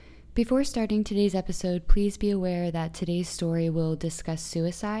Before starting today's episode, please be aware that today's story will discuss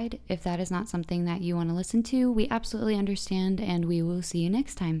suicide. If that is not something that you want to listen to, we absolutely understand, and we will see you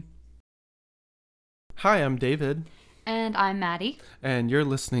next time. Hi, I'm David. And I'm Matti. And you're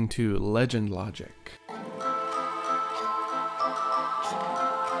listening to Legend Logic.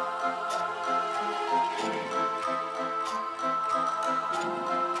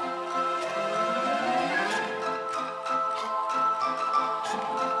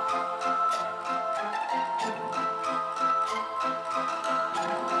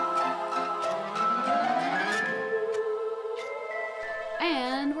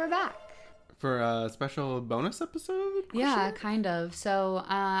 And we're back. For a special bonus episode? Yeah, kind of. So,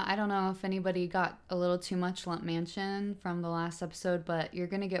 I don't know if anybody got a little too much Lemp Mansion from the last episode, but you're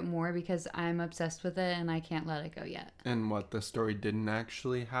going to get more because I'm obsessed with it and I can't let it go yet. And what, the story didn't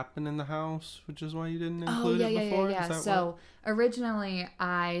actually happen in the house, which is why you didn't include it before? Yeah. So, originally,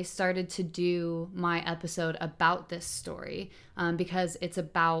 I started to do my episode about this story because it's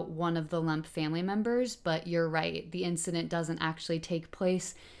about one of the Lemp family members, but you're right, the incident doesn't actually take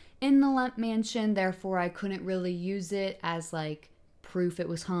place in the Lemp Mansion, therefore I couldn't really use it as like proof it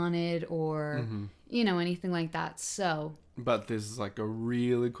was haunted or anything like that. So, but this is like a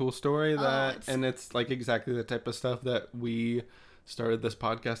really cool story and it's like exactly the type of stuff that we started this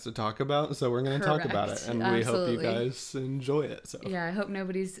podcast to talk about, so we're going to talk about it, and we hope you guys enjoy it. So yeah, I hope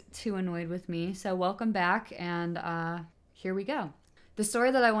nobody's too annoyed with me. So welcome back, and here we go. The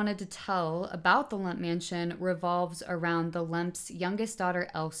story that I wanted to tell about the Lemp Mansion revolves around the Lemp's youngest daughter,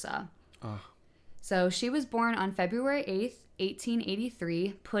 Elsa. So she was born on February 8th,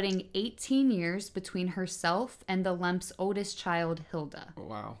 1883, putting 18 years between herself and the Lemp's oldest child, Hilda.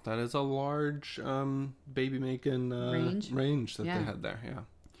 Wow, that is a large baby-making range that they had there, yeah.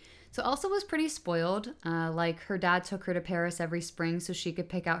 So Elsa was pretty spoiled. Like, her dad took her to Paris every spring so she could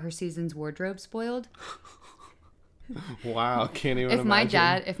pick out her season's wardrobe spoiled. Wow, can't even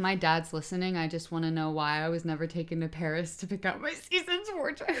imagine. If my dad's listening, I just want to know why I was never taken to Paris to pick out my season's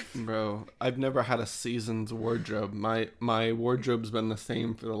wardrobe. Bro, I've never had a season's wardrobe. My wardrobe's been the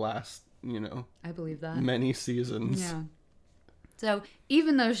same for the last, I believe that. Many seasons. Yeah. So,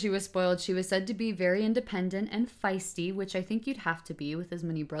 even though she was spoiled, she was said to be very independent and feisty, which I think you'd have to be with as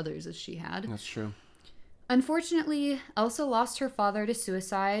many brothers as she had. That's true. Unfortunately, Elsa lost her father to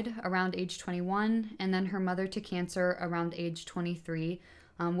suicide around age 21 and then her mother to cancer around age 23.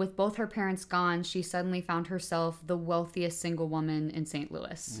 With both her parents gone, she suddenly found herself the wealthiest single woman in St.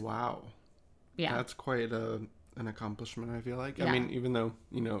 Louis. Wow. Yeah. That's quite an accomplishment, I feel like. Yeah. I mean, even though,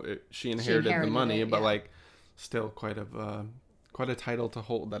 she inherited the money, it, but still quite a title to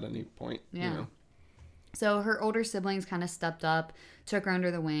hold at any point. Yeah. So her older siblings kind of stepped up, took her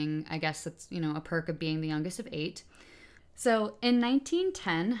under the wing. I guess that's, a perk of being the youngest of 8. So in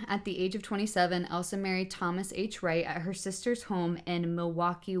 1910, at the age of 27, Elsa married Thomas H. Wright at her sister's home in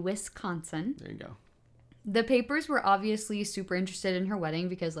Milwaukee, Wisconsin. There you go. The papers were obviously super interested in her wedding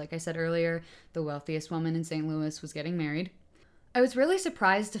because, like I said earlier, the wealthiest woman in St. Louis was getting married. I was really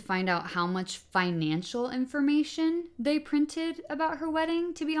surprised to find out how much financial information they printed about her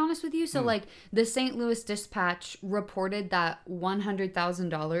wedding, to be honest with you. So, the St. Louis Dispatch reported that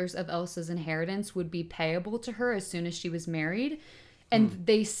 $100,000 of Elsa's inheritance would be payable to her as soon as she was married. And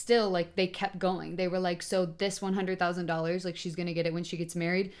they still, they kept going. They were like, so this $100,000, she's going to get it when she gets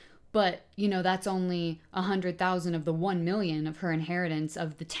married. But, that's only $100,000 of the $1 million of her inheritance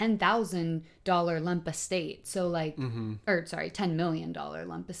of the $10,000 Lemp estate. So $10 million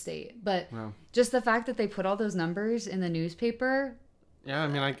Lemp estate. But just the fact that they put all those numbers in the newspaper. Yeah,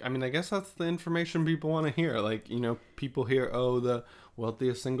 I mean, I guess that's the information people want to hear. People hear, the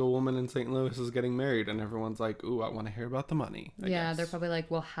wealthiest single woman in St. Louis is getting married, and everyone's like, ooh, I want to hear about the money. I guess. They're probably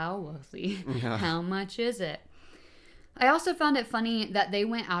like, well, how wealthy? Yeah. How much is it? I also found it funny that they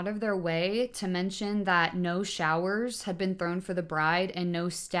went out of their way to mention that no showers had been thrown for the bride and no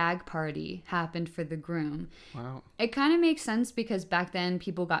stag party happened for the groom. Wow. It kind of makes sense because back then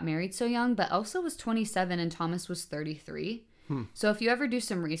people got married so young, but Elsa was 27 and Thomas was 33. So if you ever do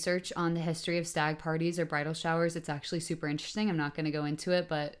some research on the history of stag parties or bridal showers, it's actually super interesting. I'm not going to go into it,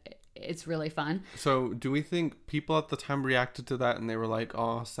 but it's really fun. So do we think people at the time reacted to that and they were like,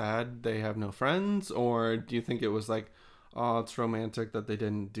 oh, sad, they have no friends? Or do you think it was like, oh, it's romantic that they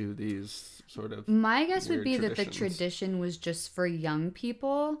didn't do these sort of My guess would be traditions? That the tradition was just for young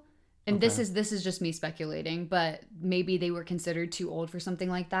people. And this is just me speculating, but maybe they were considered too old for something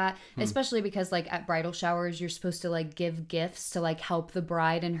like that, especially because at bridal showers, you're supposed to give gifts to help the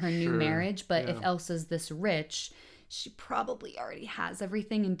bride in her new marriage. But if Elsa's this rich, she probably already has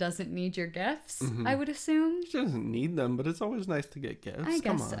everything and doesn't need your gifts, I would assume. She doesn't need them, but it's always nice to get gifts. I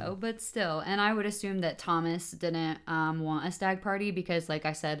guess so, but still. And I would assume that Thomas didn't want a stag party because, like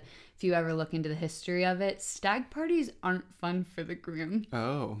I said, if you ever look into the history of it, stag parties aren't fun for the groom.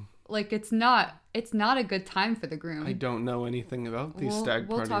 Oh. Like, it's not a good time for the groom. I don't know anything about these stag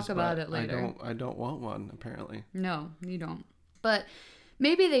parties. We'll talk about it later. I don't want one, apparently. No, you don't. But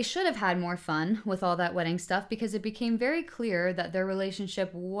maybe they should have had more fun with all that wedding stuff because it became very clear that their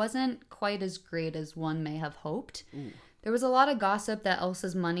relationship wasn't quite as great as one may have hoped. Ooh. There was a lot of gossip that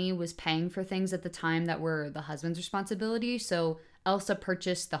Elsa's money was paying for things at the time that were the husband's responsibility. So Elsa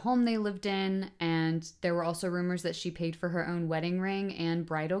purchased the home they lived in, and there were also rumors that she paid for her own wedding ring and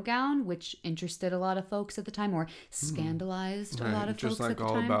bridal gown, which interested a lot of folks at the time, or scandalized a lot of folks at the time. Just like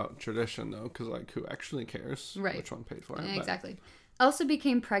all about tradition, though, because like who actually cares which one paid for it? Exactly. Elsa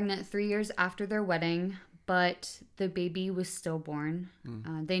became pregnant 3 years after their wedding, but the baby was stillborn.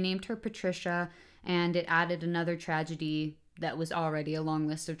 They named her Patricia, and it added another tragedy that was already a long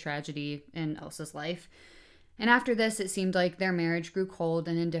list of tragedy in Elsa's life. And after this, it seemed like their marriage grew cold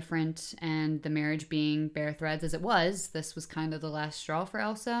and indifferent, and the marriage being bare threads as it was, this was kind of the last straw for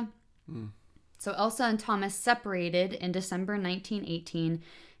Elsa. So Elsa and Thomas separated in December 1918,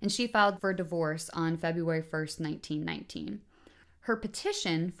 and she filed for divorce on February 1st, 1919. Her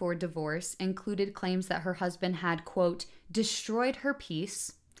petition for divorce included claims that her husband had, quote, destroyed her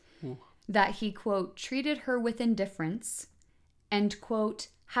peace, that he, quote, treated her with indifference, and, quote,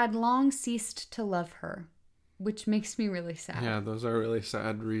 had long ceased to love her. Which makes me really sad. Yeah, those are really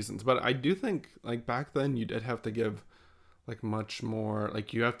sad reasons. But I do think, like, back then you did have to give, like, much more,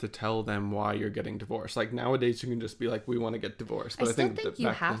 like, you have to tell them why you're getting divorced. Like, nowadays you can just be like, we want to get divorced. But I still think you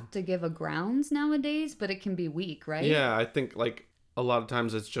have to give a grounds nowadays, but it can be weak, right? Yeah, I think, like, a lot of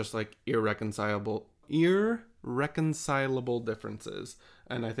times it's just, like, irreconcilable differences.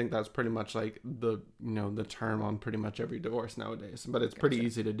 And I think that's pretty much like the term on pretty much every divorce nowadays. But it's pretty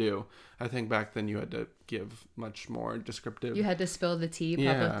easy to do. I think back then you had to give much more descriptive. You had to spill the tea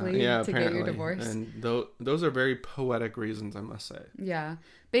publicly to apparently get your divorce. And those are very poetic reasons, I must say. Yeah.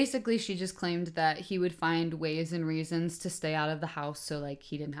 Basically, she just claimed that he would find ways and reasons to stay out of the house so like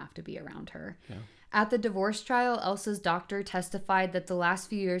he didn't have to be around her. Yeah. At the divorce trial, Elsa's doctor testified that the last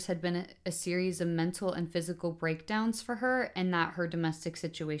few years had been a series of mental and physical breakdowns for her and that her domestic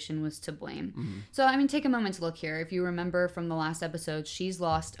situation was to blame. So, I mean, take a moment to look here. If you remember from the last episode, she's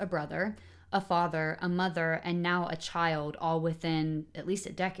lost a brother, a father, a mother, and now a child, all within at least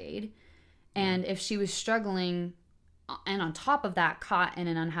a decade. And if she was struggling and on top of that caught in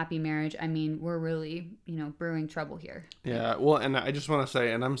an unhappy marriage, I mean, we're really, brewing trouble here. Yeah, well, and I just want to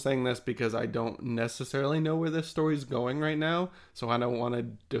say, and I'm saying this because I don't necessarily know where this story's going right now, so I don't want to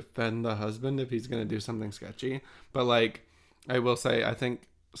defend the husband if he's going to do something sketchy. But, like, I will say, I think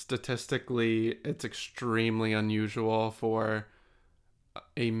statistically, it's extremely unusual for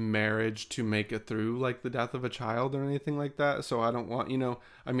a marriage to make it through, like, the death of a child or anything like that. So I don't want,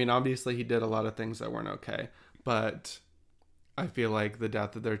 I mean, obviously he did a lot of things that weren't okay. But I feel like the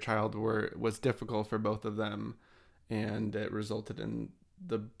death of their child was difficult for both of them, and it resulted in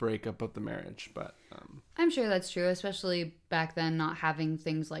the breakup of the marriage. But I'm sure that's true, especially back then, not having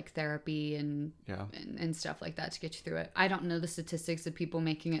things like therapy and stuff like that to get you through it. I don't know the statistics of people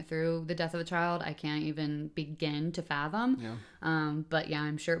making it through the death of a child. I can't even begin to fathom. Yeah. But yeah,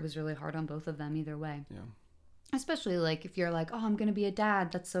 I'm sure it was really hard on both of them either way. Yeah. Especially, like, if you're like, oh, I'm going to be a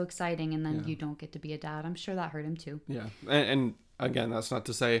dad. That's so exciting. And then you don't get to be a dad. I'm sure that hurt him, too. Yeah. And again, that's not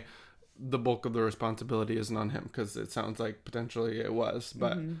to say the bulk of the responsibility isn't on him, because it sounds like potentially it was.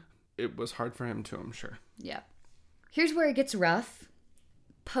 But it was hard for him, too, I'm sure. Yeah. Here's where it gets rough.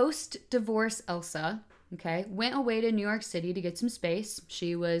 Post-divorce Elsa, went away to New York City to get some space.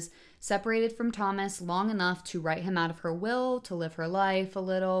 She was separated from Thomas long enough to write him out of her will, to live her life a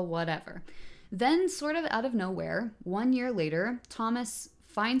little, whatever. Then, sort of out of nowhere, 1 year later, Thomas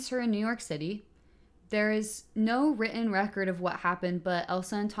finds her in New York City. There is no written record of what happened, but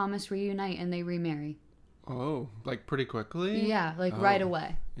Elsa and Thomas reunite and they remarry. Oh, like pretty quickly? Yeah, right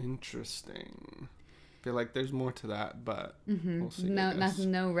away. Interesting. I feel like there's more to that, but we'll see.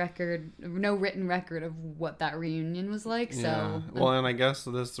 No written record of what that reunion was like. Yeah. So, well, and I guess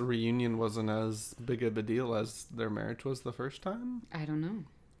this reunion wasn't as big of a deal as their marriage was the first time. I don't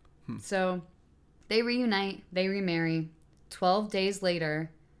know. So they reunite, they remarry. 12 days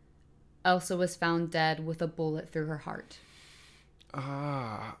later, Elsa was found dead with a bullet through her heart.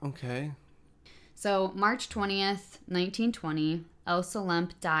 Ah, okay. So March 20th, 1920, Elsa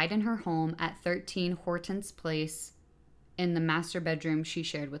Lemp died in her home at 13 Hortense Place in the master bedroom she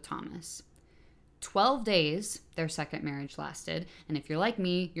shared with Thomas. 12 days their second marriage lasted. And if you're like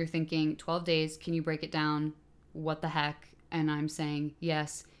me, you're thinking 12 days, can you break it down? What the heck? And I'm saying,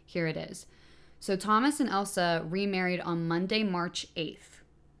 yes, here it is. So Thomas and Elsa remarried on Monday, March 8th.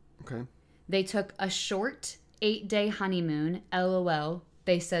 Okay. They took a short 8-day honeymoon. LOL.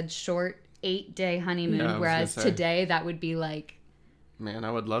 They said short 8-day honeymoon, Yeah, whereas today that would be like... Man,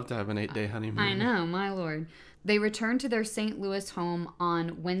 I would love to have an 8-day honeymoon. I know, my lord. They returned to their St. Louis home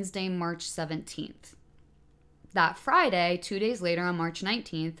on Wednesday, March 17th. That Friday, 2 days later on March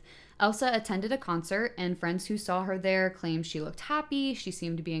 19th, Elsa attended a concert, and friends who saw her there claimed she looked happy, she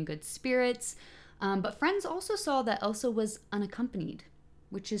seemed to be in good spirits. But friends also saw that Elsa was unaccompanied,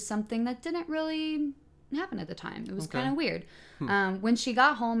 which is something that didn't really happen at the time. It was kind of weird. When she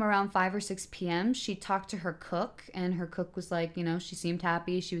got home around 5 or 6 p.m., she talked to her cook, and her cook was like, she seemed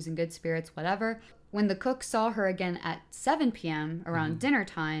happy, she was in good spirits, whatever. When the cook saw her again at 7 p.m. around dinner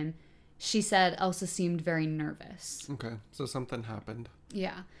time, she said Elsa seemed very nervous. Okay, so something happened.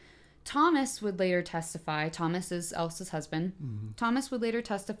 Yeah. Thomas would later testify, Thomas is Elsa's husband, Thomas would later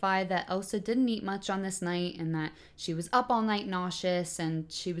testify that Elsa didn't eat much on this night and that she was up all night nauseous and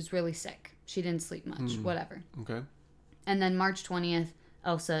she was really sick. She didn't sleep much, whatever. Okay. And then March 20th,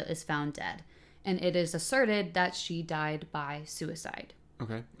 Elsa is found dead. And it is asserted that she died by suicide.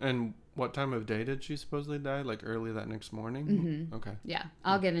 Okay. And what time of day did she supposedly die? Like early that next morning? Okay. Yeah,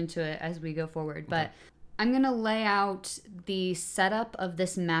 I'll get into it as we go forward. But I'm going to lay out the setup of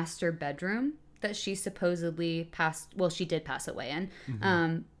this master bedroom that she supposedly she did pass away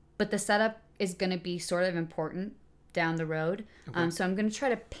in. But the setup is going to be sort of important down the road. Okay. So I'm going to try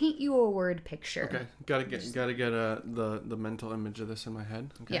to paint you a word picture. Okay. Gotta get the mental image of this in my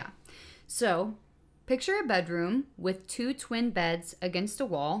head. Okay. Yeah. So picture a bedroom with 2 twin beds against a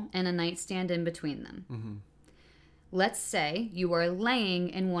wall and a nightstand in between them. Let's say you are laying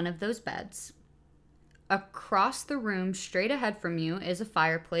in one of those beds. Across the room, straight ahead from you, is a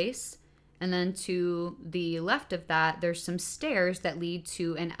fireplace. And then to the left of that, there's some stairs that lead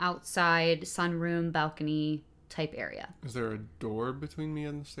to an outside sunroom, balcony type area. Is there a door between me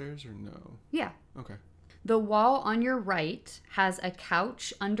and the stairs or no? Yeah. Okay. The wall on your right has a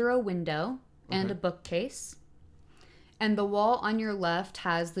couch under a window and a bookcase. And the wall on your left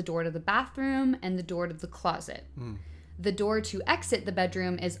has the door to the bathroom and the door to the closet. The door to exit the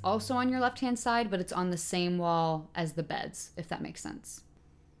bedroom is also on your left-hand side, but it's on the same wall as the beds, if that makes sense.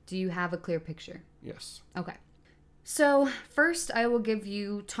 Do you have a clear picture? Yes. Okay. So first, I will give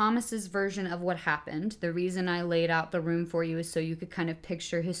you Thomas's version of what happened. The reason I laid out the room for you is so you could kind of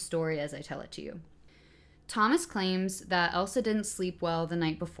picture his story as I tell it to you. Thomas claims that Elsa didn't sleep well the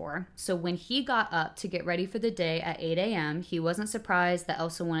night before, so when he got up to get ready for the day at 8 a.m., he wasn't surprised that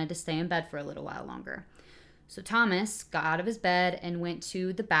Elsa wanted to stay in bed for a little while longer. So Thomas got out of his bed and went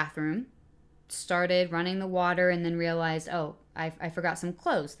to the bathroom, started running the water, and then realized, I forgot some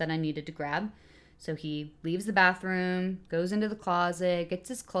clothes that I needed to grab. So he leaves the bathroom, goes into the closet, gets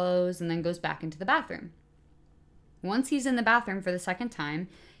his clothes, and then goes back into the bathroom. Once he's in the bathroom for the second time,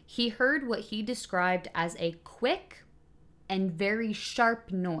 he heard what he described as a quick and very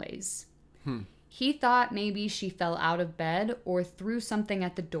sharp noise. He thought maybe she fell out of bed or threw something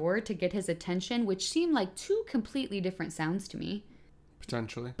at the door to get his attention, which seemed like 2 completely different sounds to me.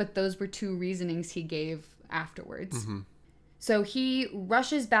 Potentially. But those were 2 reasonings he gave afterwards. So he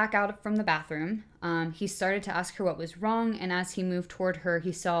rushes back out from the bathroom. He started to ask her what was wrong, and as he moved toward her,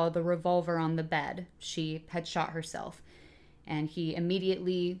 he saw the revolver on the bed. She had shot herself. And he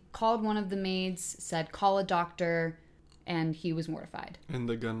immediately called one of the maids, said, "Call a doctor," and he was mortified. And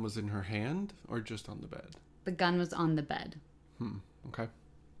the gun was in her hand or just on the bed? The gun was on the bed. Okay.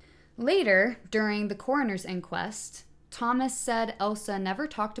 Later, during the coroner's inquest, Thomas said Elsa never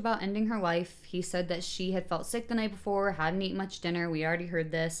talked about ending her life. He said that she had felt sick the night before, hadn't eaten much dinner, we already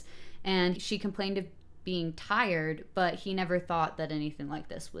heard this, and she complained of being tired, but he never thought that anything like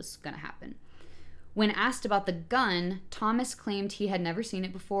this was going to happen. When asked about the gun, Thomas claimed he had never seen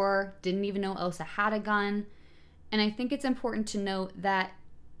it before, didn't even know Elsa had a gun. And I think it's important to note that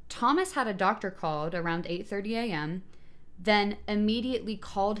Thomas had a doctor called around 8:30 a.m., then immediately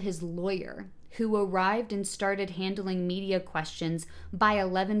called his lawyer, who arrived and started handling media questions by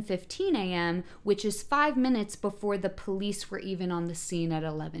 11:15 a.m., which is 5 minutes before the police were even on the scene at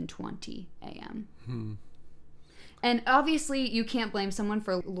 11:20 a.m. And obviously, you can't blame someone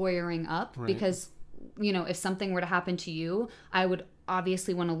for lawyering up, because, if something were to happen to you, I would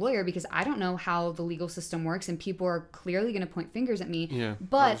obviously want a lawyer because I don't know how the legal system works and people are clearly going to point fingers at me. Yeah.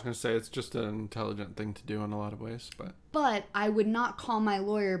 But I was going to say it's just an intelligent thing to do in a lot of ways, but I would not call my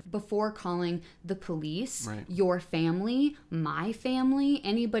lawyer before calling the police, right. your family, my family,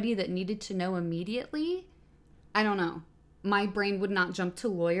 anybody that needed to know immediately. I don't know. My brain would not jump to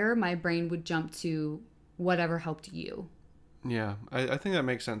lawyer. My brain would jump to whatever helped you. Yeah, I think that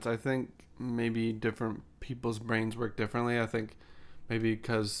makes sense. I think maybe different people's brains work differently. I think maybe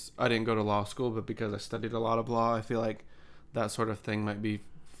because I didn't go to law school, but because I studied a lot of law, I feel like that sort of thing might be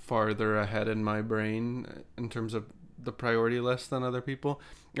farther ahead in my brain in terms of the priority list than other people.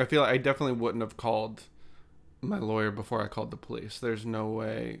 I feel like I definitely wouldn't have called my lawyer before I called the police. There's no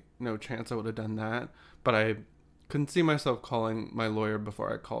way, no chance I would have done that. But I couldn't see myself calling my lawyer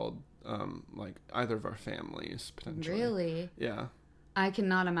before I called like either of our families potentially. Really? Yeah. I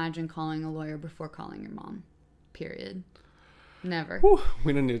cannot imagine calling a lawyer before calling your mom. Period. Never. Whew,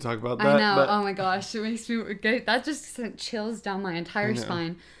 we don't need to talk about that. I know. But... Oh my gosh. It makes me that just sent chills down my entire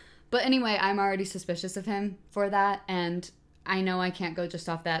spine. But anyway, I'm already suspicious of him for that. And I know I can't go just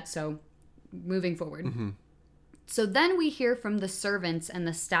off that. So moving forward. Mm-hmm. So then we hear from the servants and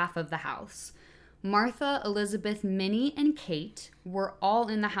the staff of the house. Martha, Elizabeth, Minnie, and Kate were all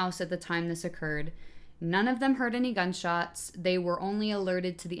in the house at the time this occurred. None of them heard any gunshots. They were only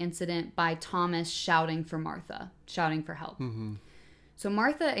alerted to the incident by Thomas shouting for Martha, shouting for help. Mm-hmm. So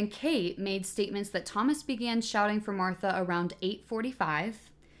Martha and Kate made statements that Thomas began shouting for Martha around 8:45,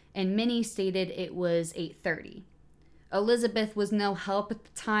 and Minnie stated it was 8:30. Elizabeth was no help at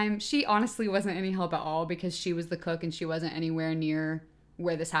the time. She honestly wasn't any help at all because she was the cook and she wasn't anywhere near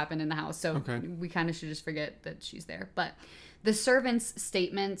where this happened in the house. So we kind of should just forget that she's there. But the servants'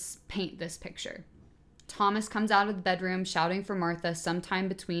 statements paint this picture. Thomas comes out of the bedroom shouting for Martha sometime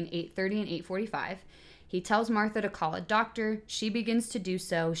between 8:30 and 8:45. He tells Martha to call a doctor. She begins to do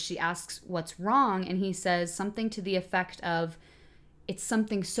so. She asks what's wrong, and he says something to the effect of, "It's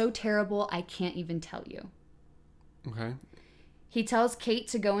something so terrible I can't even tell you." Okay. He tells Kate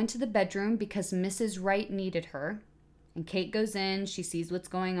to go into the bedroom because Mrs. Wright needed her. And Kate goes in, she sees what's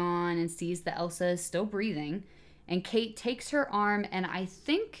going on and sees that Elsa is still breathing. And Kate takes her arm and I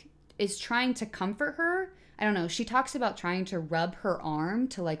think is trying to comfort her. I don't know. She talks about trying to rub her arm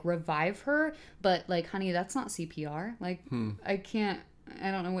to like revive her. But like, honey, that's not CPR. Like, I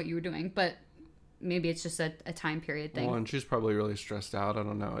don't know what you were doing. But maybe it's just a time period thing. Well, and she's probably really stressed out. I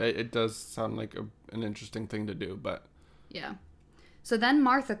don't know. It does sound like an interesting thing to do, but... Yeah. So then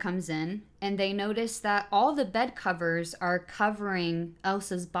Martha comes in, and they notice that all the bed covers are covering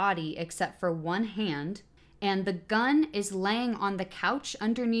Elsa's body except for one hand, and the gun is laying on the couch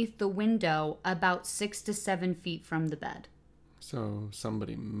underneath the window about 6 to 7 feet from the bed. So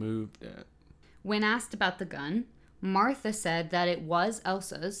somebody moved it. When asked about the gun, Martha said that it was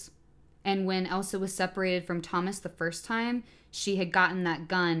Elsa's, and when Elsa was separated from Thomas the first time, she had gotten that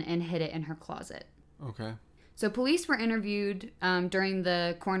gun and hid it in her closet. Okay. So police were interviewed during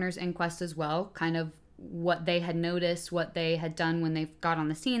the coroner's inquest as well, kind of what they had noticed, what they had done when they got on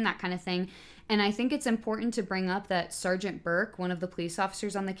the scene, that kind of thing. And I think it's important to bring up that Sergeant Burke, one of the police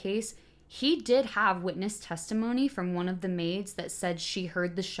officers on the case, he did have witness testimony from one of the maids that said she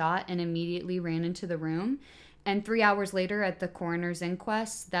heard the shot and immediately ran into the room. And 3 hours later at the coroner's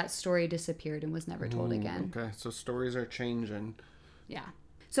inquest, that story disappeared and was never told again. Okay, so stories are changing. Yeah.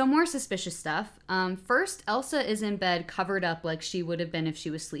 So more suspicious stuff. First, Elsa is in bed covered up like she would have been if she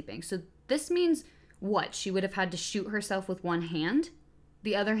was sleeping. So this means what? She would have had to shoot herself with one hand?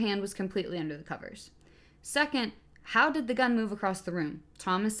 The other hand was completely under the covers. Second, how did the gun move across the room?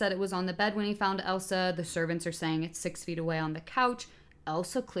 Thomas said it was on the bed when he found Elsa. The servants are saying it's 6 feet away on the couch.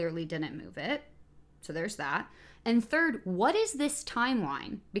 Elsa clearly didn't move it. So there's that. And third, what is this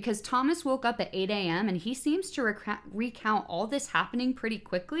timeline? Because Thomas woke up at 8 a.m. and he seems to recount all this happening pretty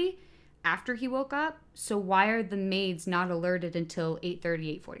quickly after he woke up. So why are the maids not alerted until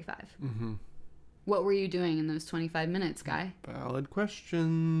 8:30, 8:45? Mm-hmm. What were you doing in those 25 minutes, guy? Valid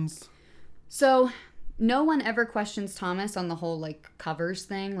questions. So no one ever questions Thomas on the whole like covers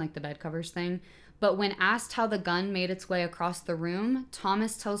thing, like the bed covers thing. But when asked how the gun made its way across the room,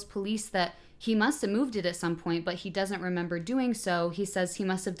 Thomas tells police that he must have moved it at some point, but he doesn't remember doing so. He says he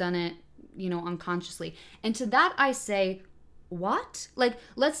must have done it, unconsciously. And to that I say, what? Like,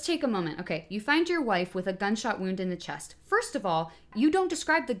 let's take a moment. Okay, you find your wife with a gunshot wound in the chest. First of all, you don't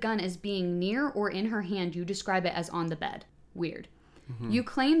describe the gun as being near or in her hand. You describe it as on the bed. Weird. You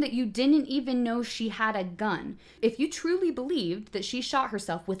claim that you didn't even know she had a gun. If you truly believed that she shot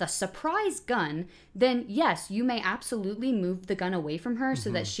herself with a surprise gun, then yes, you may absolutely move the gun away from her so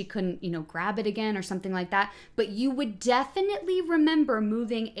that she couldn't, grab it again or something like that. But you would definitely remember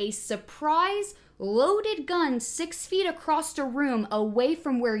moving a surprise loaded gun 6 feet across a room away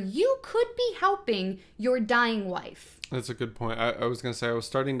from where you could be helping your dying wife. That's a good point. I was going to say, I was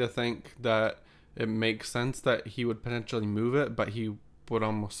starting to think that it makes sense that he would potentially move it, but he would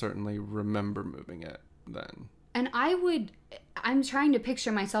almost certainly remember moving it then. And I'm trying to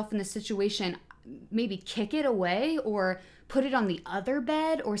picture myself in this situation, maybe kick it away or put it on the other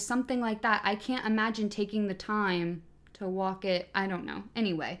bed or something like that. I can't imagine taking the time to walk it. I don't know.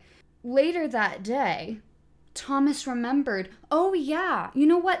 Anyway, later that day, Thomas remembered, oh yeah, you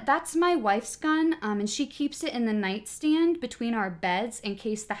know what? That's my wife's gun, and she keeps it in the nightstand between our beds in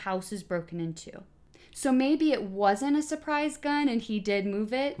case the house is broken into. So maybe it wasn't a surprise gun and he did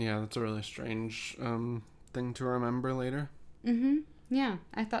move it. Yeah, that's a really strange thing to remember later. Yeah,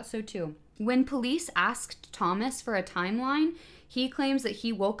 I thought so too. When police asked Thomas for a timeline, he claims that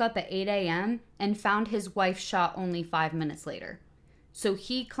he woke up at 8 a.m. and found his wife shot only 5 minutes later. So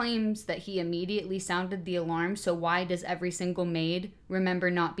he claims that he immediately sounded the alarm, so why does every single maid remember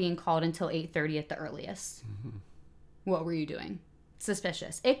not being called until 8:30 at the earliest? What were you doing?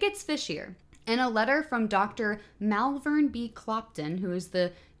 Suspicious. It gets fishier. In a letter from Dr. Malvern B. Clopton, who is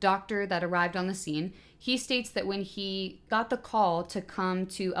the doctor that arrived on the scene, he states that when he got the call to come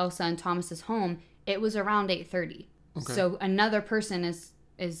to Elsa and Thomas's home, it was around 8:30. Okay. So another person is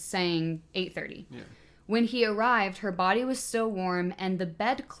saying 8:30. Yeah. When he arrived, her body was still warm and the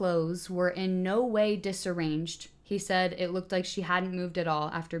bedclothes were in no way disarranged. He said it looked like she hadn't moved at all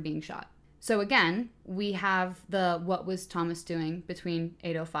after being shot. So again, we have what was Thomas doing between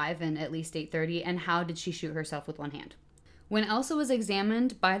 8:05 and at least 8:30, and how did she shoot herself with one hand? When Elsa was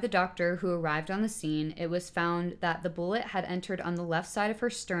examined by the doctor who arrived on the scene, it was found that the bullet had entered on the left side of her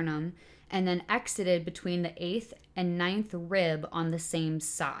sternum and then exited between the 8th and 9th rib on the same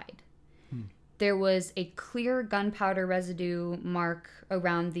side. There was a clear gunpowder residue mark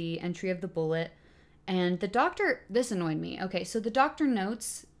around the entry of the bullet. And the doctor, this annoyed me. Okay, so the doctor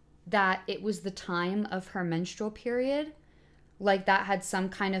notes that it was the time of her menstrual period. Like that had some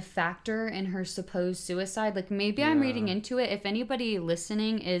kind of factor in her supposed suicide. Like maybe I'm reading into it. If anybody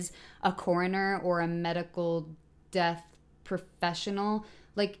listening is a coroner or a medical death professional,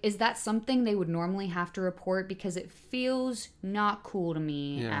 like, is that something they would normally have to report? Because it feels not cool to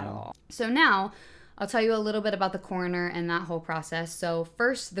me at all. So now, I'll tell you a little bit about the coroner and that whole process. So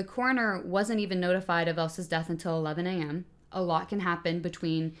first, the coroner wasn't even notified of Elsa's death until 11 a.m. A lot can happen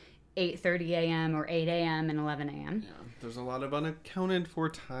between 8:30 a.m. or 8 a.m. and 11 a.m. Yeah, there's a lot of unaccounted for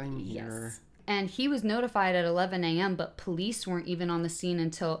time here. Yes. And he was notified at 11 a.m., but police weren't even on the scene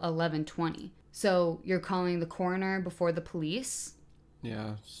until 11:20. So you're calling the coroner before the police?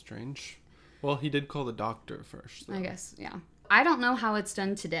 Yeah, strange. Well, he did call the doctor first, though. I guess, yeah. I don't know how it's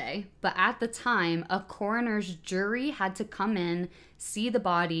done today, but at the time, a coroner's jury had to come in, see the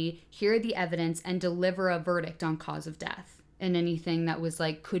body, hear the evidence, and deliver a verdict on cause of death and anything that was,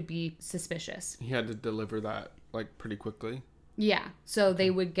 could be suspicious. He had to deliver that, pretty quickly? Yeah. So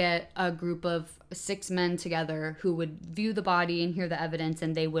they would get a group of 6 men together who would view the body and hear the evidence,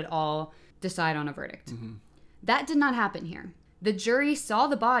 and they would all decide on a verdict. That did not happen here. The jury saw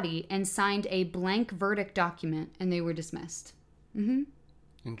the body and signed a blank verdict document, and they were dismissed.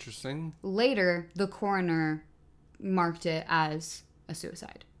 Interesting. Later, the coroner marked it as a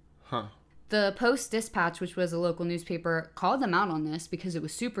suicide. Huh. The Post-Dispatch, which was a local newspaper, called them out on this because it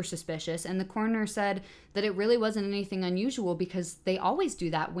was super suspicious, and the coroner said that it really wasn't anything unusual because they always do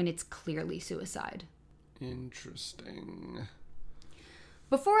that when it's clearly suicide. Interesting.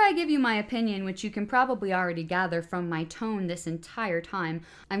 Before I give you my opinion, which you can probably already gather from my tone this entire time,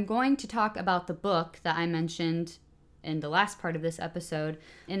 I'm going to talk about the book that I mentioned in the last part of this episode,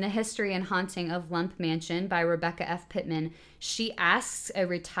 In the History and Haunting of Lemp Mansion by Rebecca F. Pittman. She asks a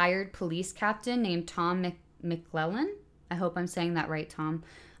retired police captain named Tom McClellan, I hope I'm saying that right, Tom,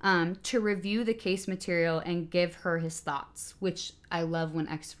 to review the case material and give her his thoughts, which I love when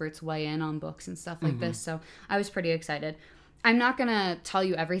experts weigh in on books and stuff like this, so I was pretty excited. I'm not going to tell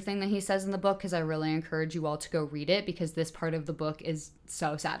you everything that he says in the book because I really encourage you all to go read it because this part of the book is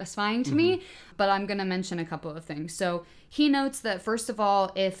so satisfying to me, but I'm going to mention a couple of things. So he notes that, first of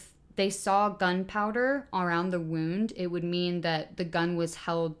all, if they saw gunpowder around the wound, it would mean that the gun was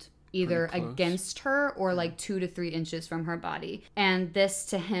held either against her or 2 to 3 inches from her body. And this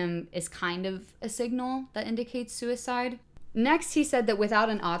to him is kind of a signal that indicates suicide. Next, he said that without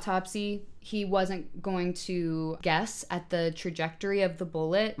an autopsy, he wasn't going to guess at the trajectory of the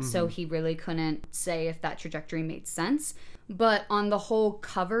bullet, so he really couldn't say if that trajectory made sense. But on the whole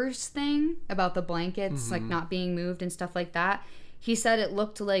covers thing about the blankets, like not being moved and stuff like that, he said it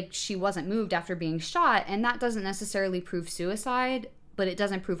looked like she wasn't moved after being shot, and that doesn't necessarily prove suicide, but it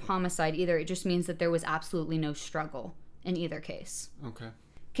doesn't prove homicide either. It just means that there was absolutely no struggle in either case. Okay.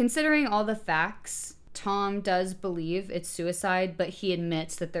 Considering all the facts, Tom does believe it's suicide, but he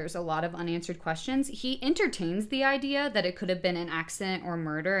admits that there's a lot of unanswered questions. He entertains the idea that it could have been an accident or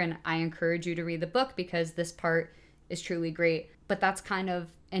murder, and I encourage you to read the book because this part is truly great. But that's kind of,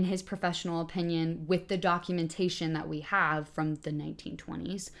 in his professional opinion, with the documentation that we have from the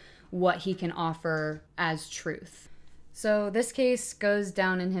 1920s, what he can offer as truth. So this case goes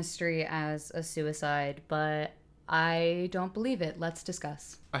down in history as a suicide, but I don't believe it. Let's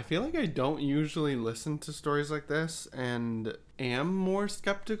discuss. I feel like I don't usually listen to stories like this and am more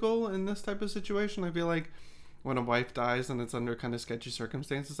skeptical in this type of situation. I feel like when a wife dies and it's under kind of sketchy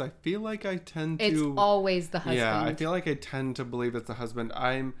circumstances, I feel like I tend to... It's always the husband. Yeah, I feel like I tend to believe it's the husband.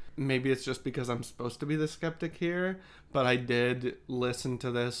 Maybe it's just because I'm supposed to be the skeptic here, but I did listen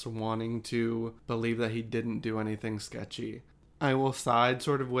to this wanting to believe that he didn't do anything sketchy. I will side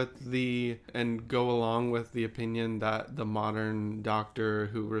sort of with and go along with the opinion that the modern doctor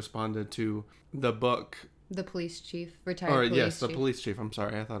who responded to the book... The police chief, retired police chief. The police chief. I'm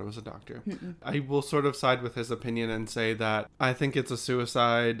sorry, I thought it was a doctor. I will sort of side with his opinion and say that I think it's a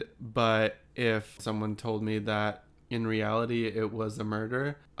suicide, but if someone told me that in reality it was a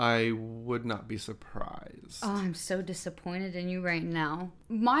murder, I would not be surprised. Oh, I'm so disappointed in you right now.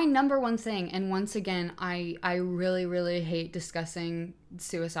 My number one thing, and once again, I really, really hate discussing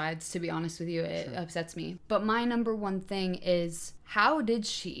suicides, to be honest with you. It upsets me. But my number one thing is, how did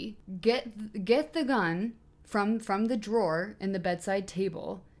she get the gun from the drawer in the bedside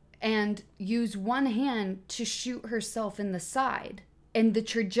table and use one hand to shoot herself in the side? And the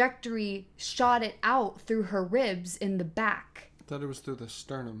trajectory shot it out through her ribs in the back. I thought it was through the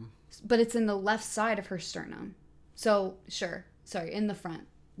sternum. But it's in the left side of her sternum. So, in the front,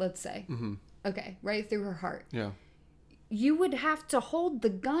 let's say. Mm-hmm. Okay, right through her heart. Yeah. You would have to hold the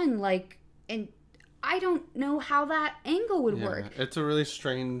gun, and I don't know how that angle would work. It's a really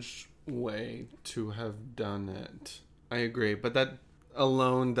strange way to have done it. I agree, but that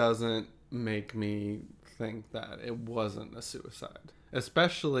alone doesn't make me think that it wasn't a suicide.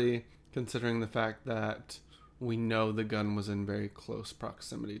 Especially considering the fact that we know the gun was in very close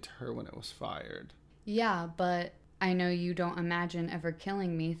proximity to her when it was fired. Yeah, but I know you don't imagine ever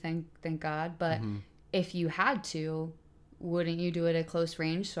killing me, thank God, but if you had to, wouldn't you do it at close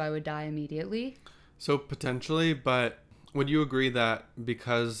range so I would die immediately? So potentially, but would you agree that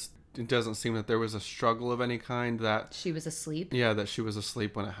because it doesn't seem that there was a struggle of any kind, that... She was asleep? Yeah, that she was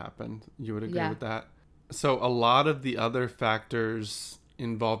asleep when it happened. You would agree with that? So a lot of the other factors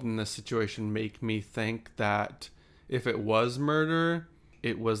involved in this situation make me think that if it was murder,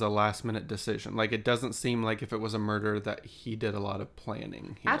 it was a last minute decision. Like, it doesn't seem like if it was a murder that he did a lot of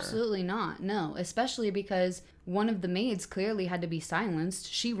planning here. Absolutely not. No, especially because one of the maids clearly had to be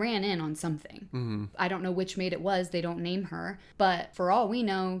silenced. She ran in on something. Mm-hmm. I don't know which maid it was. They don't name her. But for all we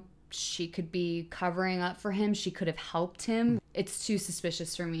know, she could be covering up for him. She could have helped him. It's too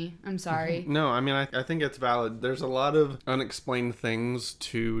suspicious for me. I'm sorry. No, I mean, I think it's valid. There's a lot of unexplained things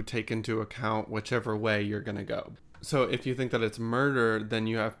to take into account whichever way you're going to go. So if you think that it's murder, then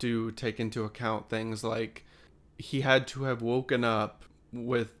you have to take into account things like he had to have woken up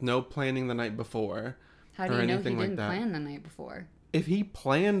with no planning the night before. How do you know he didn't plan the night before? If he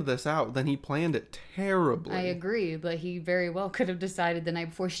planned this out, then he planned it terribly. I agree, but he very well could have decided the night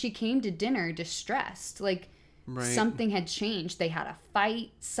before. She came to dinner distressed. Like, something had changed. They had a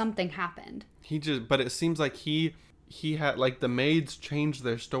fight. Something happened. But it seems like he had, like, the maids changed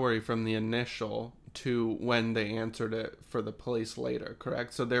their story from the initial to when they answered it for the police later,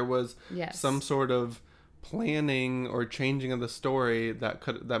 correct? So there was some sort of planning or changing of the story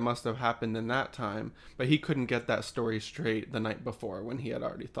that must have happened in that time, but he couldn't get that story straight the night before when he had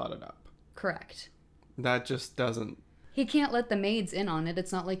already thought it up. Correct. That just doesn't... He can't let the maids in on it.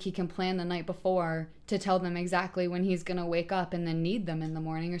 It's not like he can plan the night before to tell them exactly when he's going to wake up and then need them in the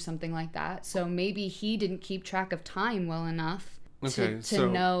morning or something like that. So maybe he didn't keep track of time well enough to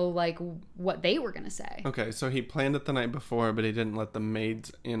know, like, what they were going to say. Okay, so he planned it the night before, but he didn't let the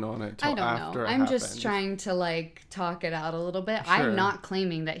maids in on it till after it happened. I don't know. I'm just trying to, like, talk it out a little bit. Sure. I'm not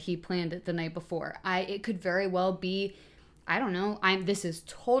claiming that he planned it the night before. It could very well be, I don't know. This is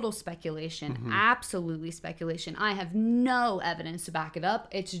total speculation. Absolutely speculation. I have no evidence to back it up.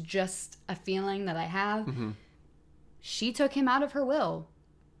 It's just a feeling that I have. she took him out of her will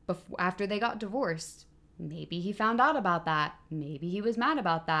after they got divorced. Maybe he found out about that. Maybe he was mad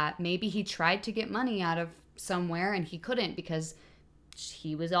about that. Maybe he tried to get money out of somewhere and he couldn't because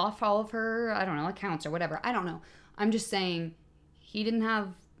he was off all of her, I don't know, accounts or whatever. I don't know. I'm just saying he didn't have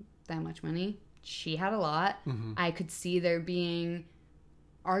that much money. She had a lot. Mm-hmm. I could see there being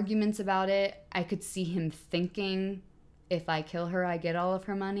arguments about it. I could see him thinking, if I kill her, I get all of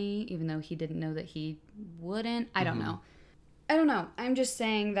her money, even though he didn't know that he wouldn't. I don't know. I don't know. I'm just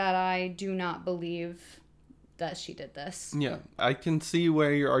saying that I do not believe that she did this. Yeah, I can see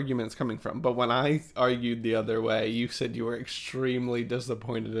where your argument's coming from. But when I argued the other way, you said you were extremely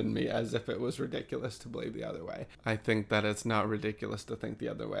disappointed in me, as if it was ridiculous to believe the other way. I think that it's not ridiculous to think the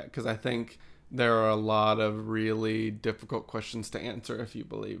other way, because I think there are a lot of really difficult questions to answer if you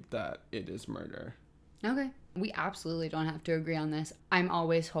believe that it is murder. Okay. We absolutely don't have to agree on this. I'm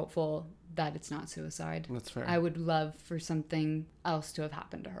always hopeful that it's not suicide. That's fair. I would love for something else to have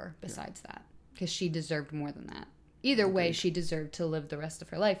happened to her besides that. Because she deserved more than that. Either way, she deserved to live the rest of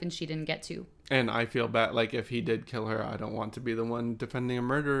her life, and she didn't get to. And I feel bad, like, if he did kill her, I don't want to be the one defending a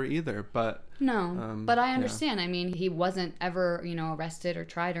murderer either, but... No, but I understand. Yeah. I mean, he wasn't ever, arrested or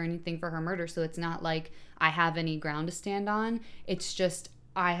tried or anything for her murder, so it's not like I have any ground to stand on. It's just,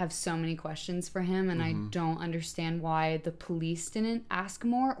 I have so many questions for him, and I don't understand why the police didn't ask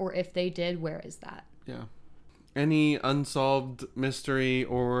more, or if they did, where is that? Yeah. Any unsolved mystery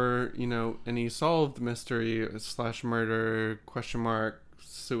or, any solved mystery / murder, ?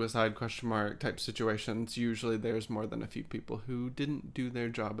 Suicide ? Type situations, usually there's more than a few people who didn't do their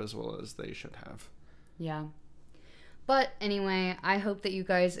job as well as they should have. Yeah. But anyway, I hope that you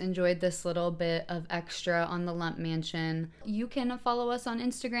guys enjoyed this little bit of extra on the Lemp Mansion. You can follow us on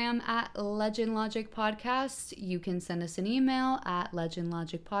Instagram at Legend Logic Podcast. You can send us an email at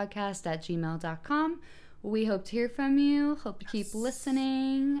legendlogicpodcast@gmail.com. We hope to hear from you. Hope you keep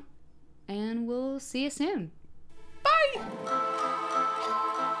listening. And we'll see you soon. Bye!